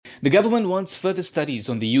The government wants further studies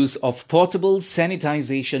on the use of portable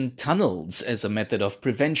sanitization tunnels as a method of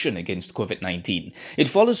prevention against COVID-19. It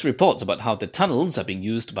follows reports about how the tunnels are being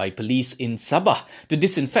used by police in Sabah to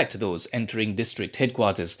disinfect those entering district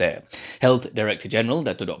headquarters there. Health Director General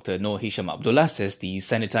Dr. Noor Hisham Abdullah says the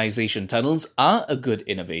sanitization tunnels are a good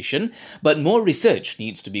innovation, but more research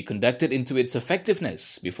needs to be conducted into its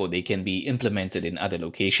effectiveness before they can be implemented in other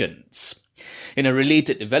locations. In a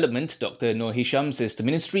related development, Dr. Noor Hisham says the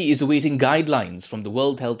ministry is awaiting guidelines from the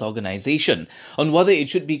World Health Organization on whether it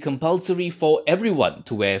should be compulsory for everyone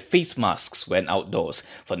to wear face masks when outdoors.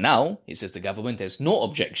 For now, he says the government has no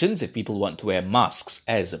objections if people want to wear masks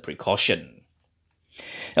as a precaution.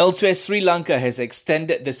 Elsewhere, Sri Lanka has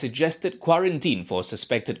extended the suggested quarantine for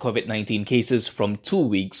suspected COVID-19 cases from 2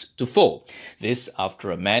 weeks to 4. This after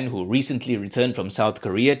a man who recently returned from South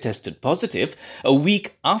Korea tested positive a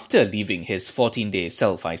week after leaving his 14-day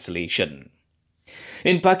self-isolation.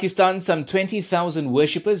 In Pakistan, some 20,000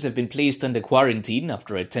 worshippers have been placed under quarantine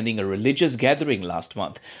after attending a religious gathering last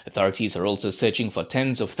month. Authorities are also searching for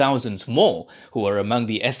tens of thousands more who are among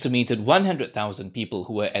the estimated 100,000 people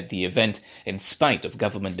who were at the event in spite of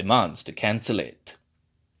government demands to cancel it.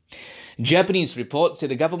 Japanese reports say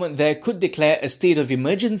the government there could declare a state of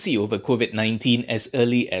emergency over COVID-19 as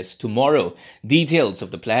early as tomorrow. Details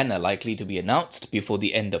of the plan are likely to be announced before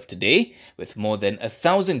the end of today, with more than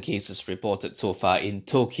 1,000 cases reported so far in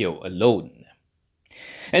Tokyo alone.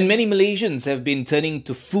 And many Malaysians have been turning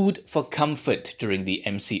to food for comfort during the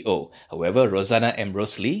MCO. However, Rosanna M.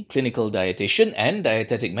 Rosley, clinical dietitian and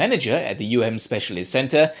dietetic manager at the UM Specialist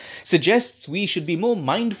Centre, suggests we should be more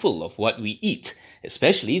mindful of what we eat,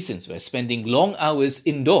 especially since we're spending long hours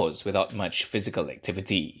indoors without much physical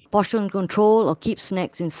activity. Portion control or keep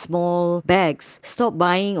snacks in small bags. Stop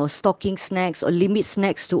buying or stocking snacks or limit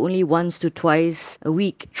snacks to only once to twice a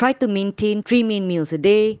week. Try to maintain 3 main meals a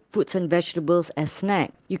day, fruits and vegetables as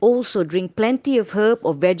snack. You also drink plenty of herb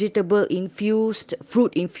or vegetable-infused,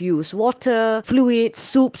 fruit-infused water, fluids,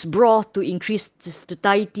 soups, broth to increase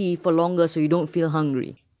satiety for longer so you don't feel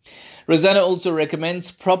hungry. Rosanna also recommends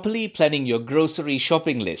properly planning your grocery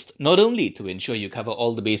shopping list, not only to ensure you cover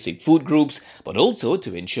all the basic food groups, but also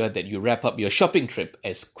to ensure that you wrap up your shopping trip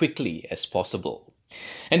as quickly as possible.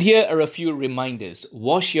 And here are a few reminders.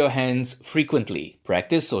 Wash your hands frequently,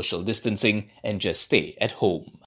 practice social distancing, and just stay at home.